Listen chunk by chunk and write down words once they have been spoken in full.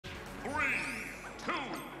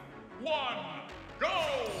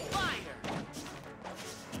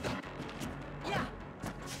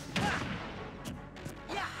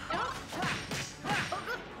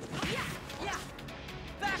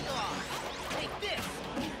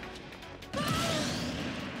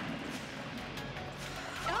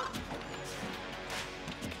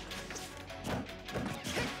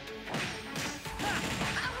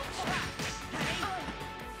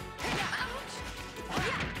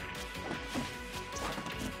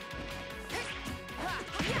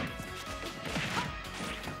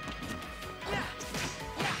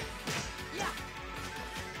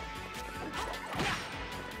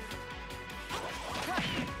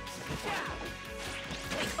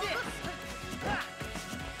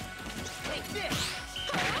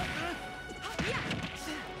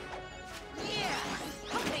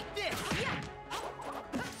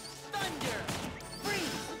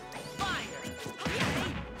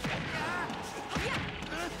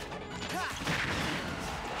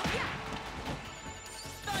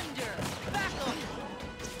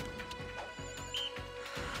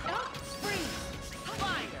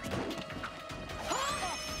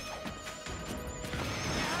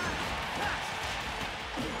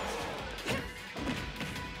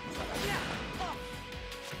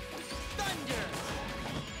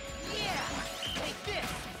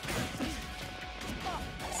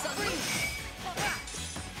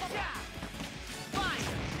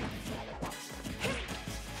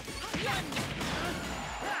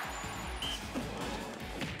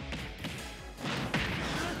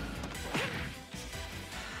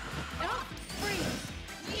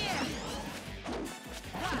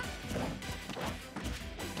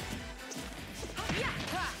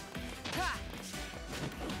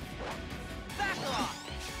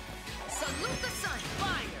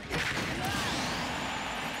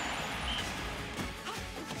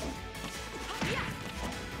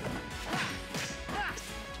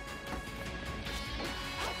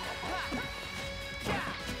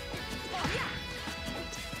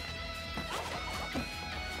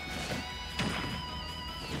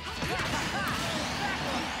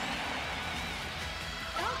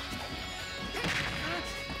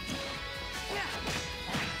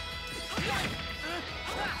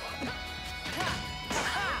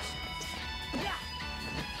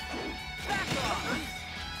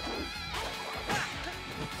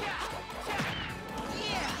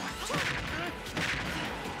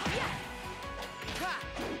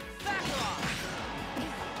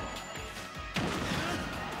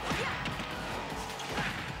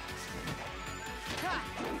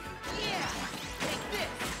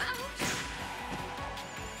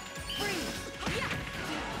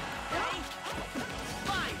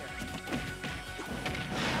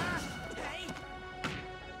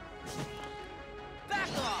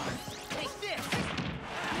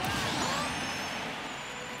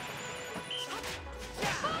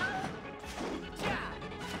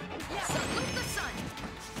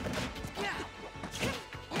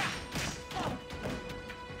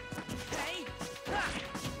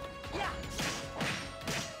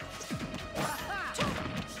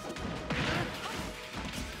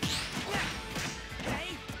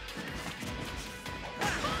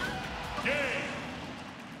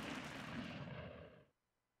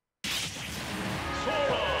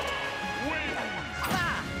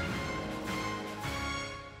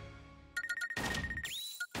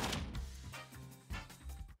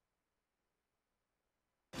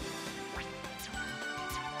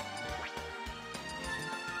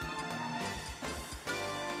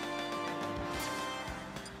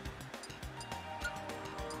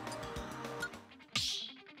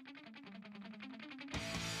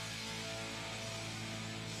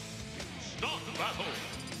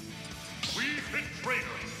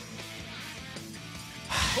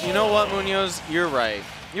You know what, Munoz? You're right.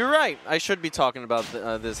 You're right. I should be talking about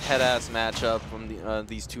this head-ass matchup from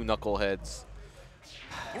these two knuckleheads.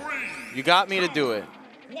 You got me to do it.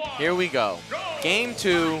 Here we go. Game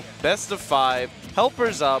 2, best of 5.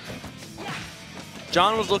 HelpR's up.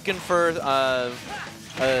 John was looking for a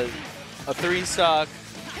 3-stock,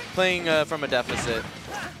 playing from a deficit.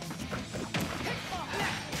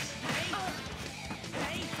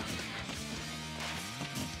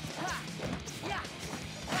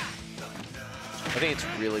 I think it's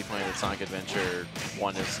really funny that Sonic Adventure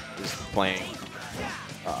 1 is playing.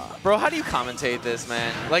 Bro, how do you commentate this,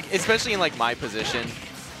 man? Like, especially in like my position.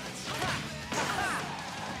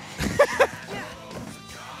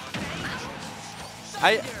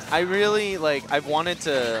 I really like, I've wanted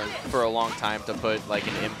to for a long time to put like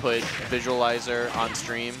an input visualizer on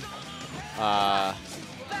stream,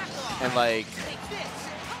 and like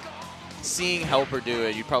seeing HelpR do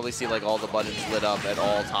it, you'd probably see like all the buttons lit up at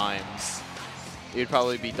all times. It'd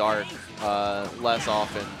probably be dark less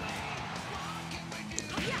often.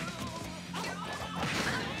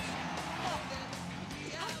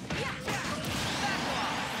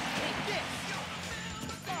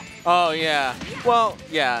 Oh yeah. Well,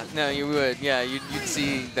 yeah. No, you would. Yeah, you'd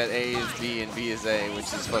see that A is B and B is A,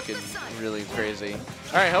 which is fucking really crazy.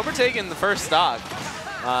 All right, HelpR taking the first stock.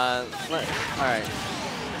 All right.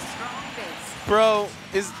 Bro,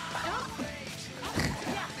 is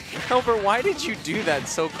HelpR? Why did you do that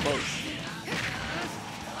so close?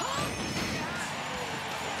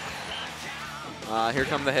 Here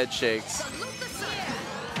come the head shakes.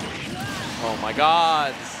 Oh my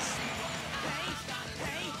God.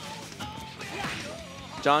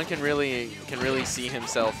 John can really see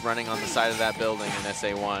himself running on the side of that building in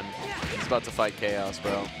SA1. He's about to fight chaos,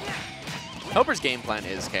 bro. HelpR's game plan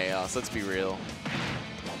is chaos. Let's be real.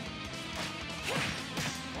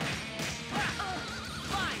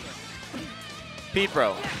 Pete,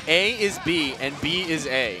 bro. A is B and B is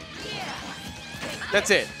A.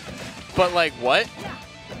 That's it. But like what?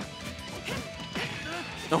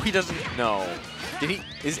 No, he doesn't. No. Did he?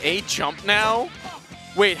 Is A jump now?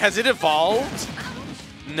 Wait, has it evolved?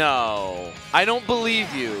 No, I don't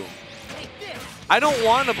believe you. I don't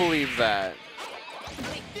want to believe that.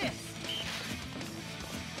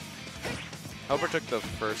 HelpR took the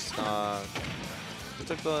first, who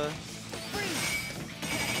took the,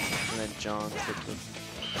 and then John took the.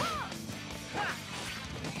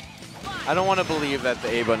 I don't want to believe that the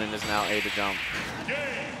A button is now A to jump.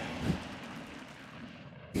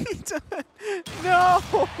 No!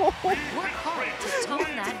 Work hard to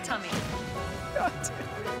tone that tummy. God damn.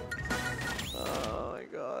 Oh my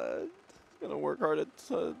God. Gonna work hard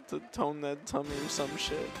to tone that tummy or some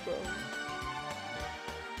shit, bro.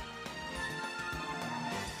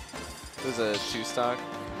 It was a 2 stock?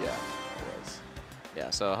 Yeah, it was. Yeah,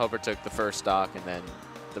 so HelpR took the first stock and then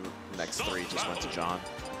the next 3 just went to John.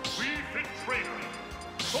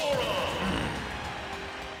 Sora!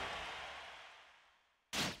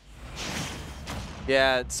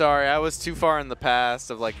 Yeah, sorry, I was too far in the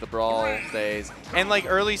past of like the Brawl days. And like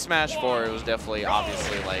early Smash 4, it was definitely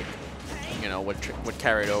obviously like, you know, what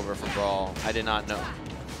carried over from Brawl. I did not know.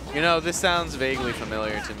 You know, this sounds vaguely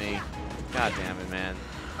familiar to me. God damn it, man.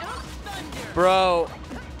 Bro.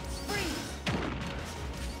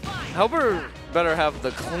 HelpR better have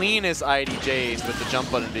the cleanest IDJs with the jump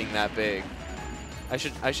button being that big. I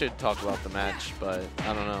should talk about the match, but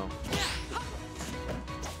I don't know.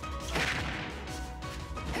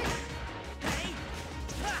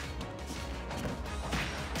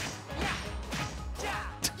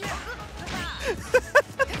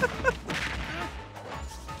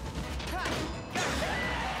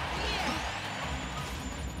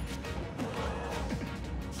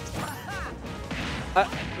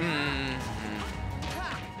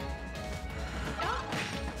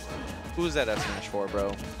 Who's that F smash for,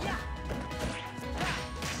 bro?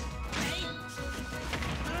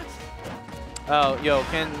 Oh, yo,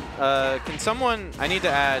 can someone? I need to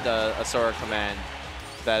add a Sora command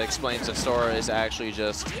that explains that Sora is actually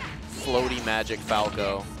just floaty magic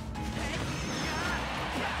Falco.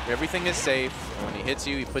 Everything is safe, and when he hits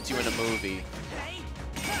you, he puts you in a movie.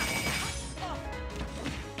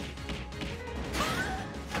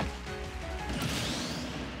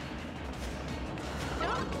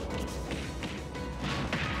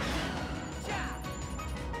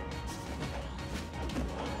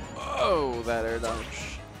 Oh, that air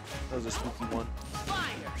dodge. That was a spooky one.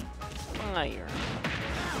 Fire.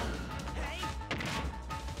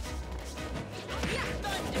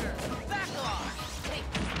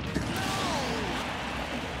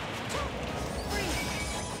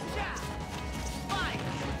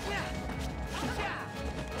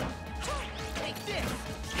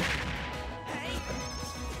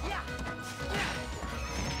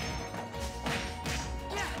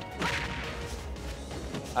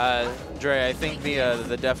 Dre, I think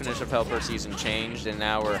the definition of HelpR season changed, and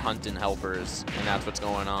now we're hunting HelpRs, and that's what's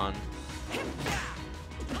going on.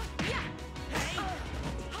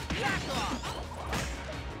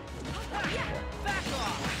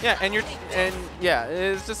 Yeah, yeah,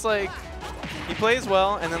 it's just like he plays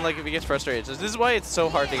well, and then like if he gets frustrated, this is why it's so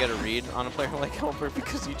hard to get a read on a player like HelpR,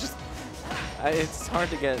 because you just it's hard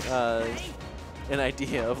to get an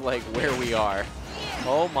idea of like where we are.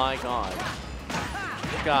 Oh my God.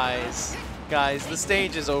 Guys, the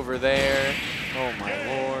stage is over there. Oh my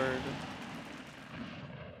Lord.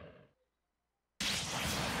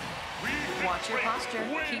 Watch your posture.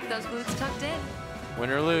 Keep those boots tucked in.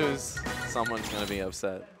 Win or lose, someone's gonna be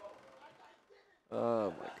upset.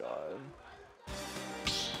 Oh my god.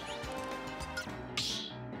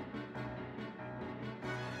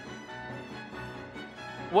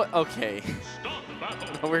 What? Okay.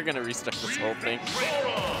 We're gonna restart this whole thing.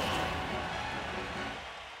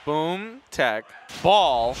 Boom, tech,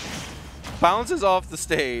 ball, bounces off the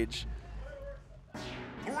stage.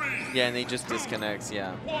 Yeah, and he just disconnects,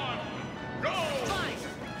 yeah.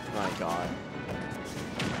 My god.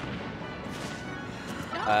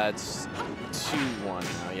 It's 2-1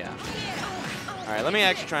 now, yeah. Alright, let me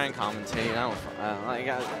actually try and commentate.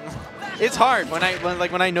 It's hard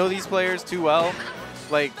when I know these players too well.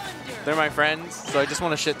 Like, they're my friends, so I just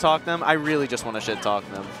want to shit talk them. I really just want to shit talk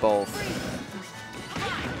them, both.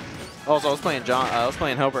 Also, I was playing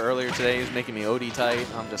HelpR earlier today. He was making me OD tight.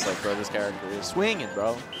 I'm just like, bro, this character is swinging,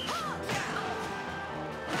 bro.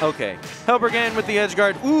 Okay, HelpR again with the edge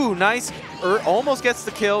guard. Ooh, nice. Almost gets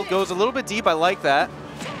the kill. Goes a little bit deep. I like that.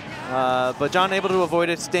 But John able to avoid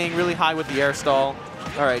it, staying really high with the air stall.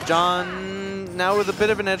 All right, John now with a bit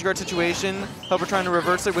of an edge guard situation. HelpR trying to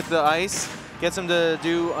reverse it with the ice. Gets him to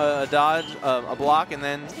do a dodge, a block, and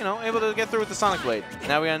then, you know, able to get through with the Sonic Blade.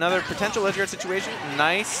 Now we got another potential edge guard situation.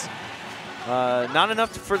 Nice. Not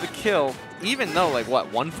enough for the kill, even though, like, what,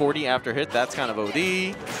 140 after hit? That's kind of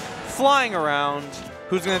OD. Flying around.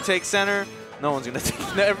 Who's going to take center? No one's going to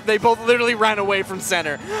take. They both literally ran away from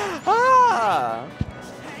center. Ah!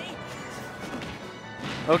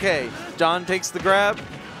 Okay, John takes the grab.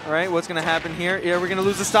 All right, what's going to happen here? Yeah, we're going to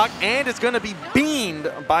lose the stock, and it's going to be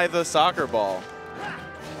beamed by the soccer ball.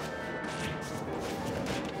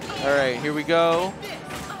 All right, here we go.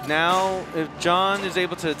 Now, if John is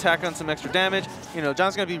able to attack on some extra damage, you know,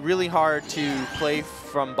 John's going to be really hard to play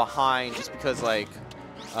from behind just because, like,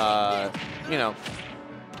 you know,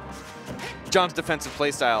 John's defensive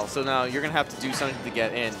playstyle. So now you're going to have to do something to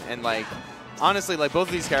get in. And, like, honestly, like, both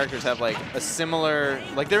of these characters have, like, a similar,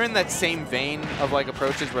 like, they're in that same vein of, like,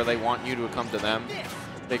 approaches where they want you to come to them.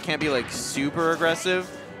 They can't be, like, super aggressive.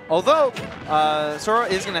 Although, Sora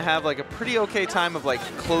is going to have, like, a pretty okay time of, like,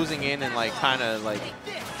 closing in and, like, kind of, like,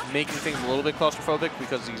 making things a little bit claustrophobic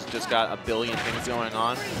because he's just got a billion things going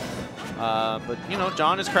on. But, you know,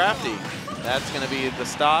 John is crafty. That's going to be the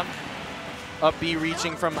stock. Up B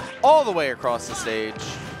reaching from all the way across the stage.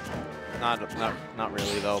 Not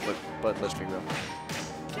really, though, but let's be real.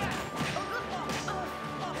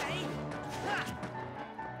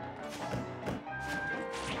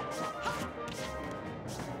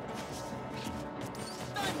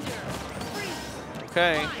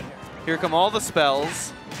 Okay, here come all the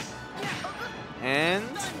spells. And,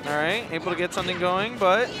 all right, able to get something going,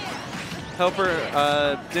 but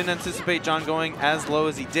HelpR didn't anticipate John going as low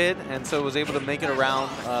as he did, and so was able to make it around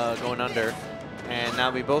going under. And now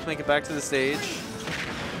we both make it back to the stage.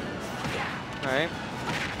 All right,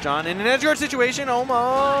 John in an edge guard situation. Oh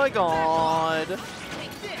my god.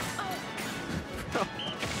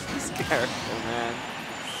 This character, man.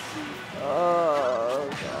 Oh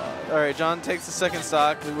god. All right, John takes the second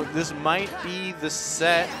stock. This might be the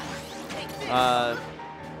set. Oh,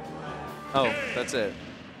 that's it.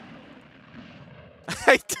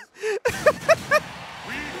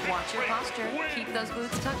 Watch your posture. Keep those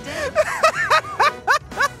boots tucked in.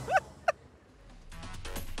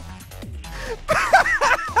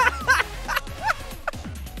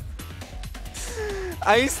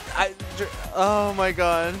 Oh my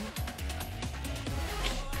god.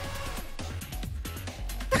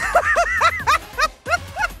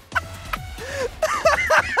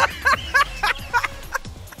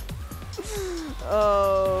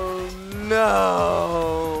 Oh no.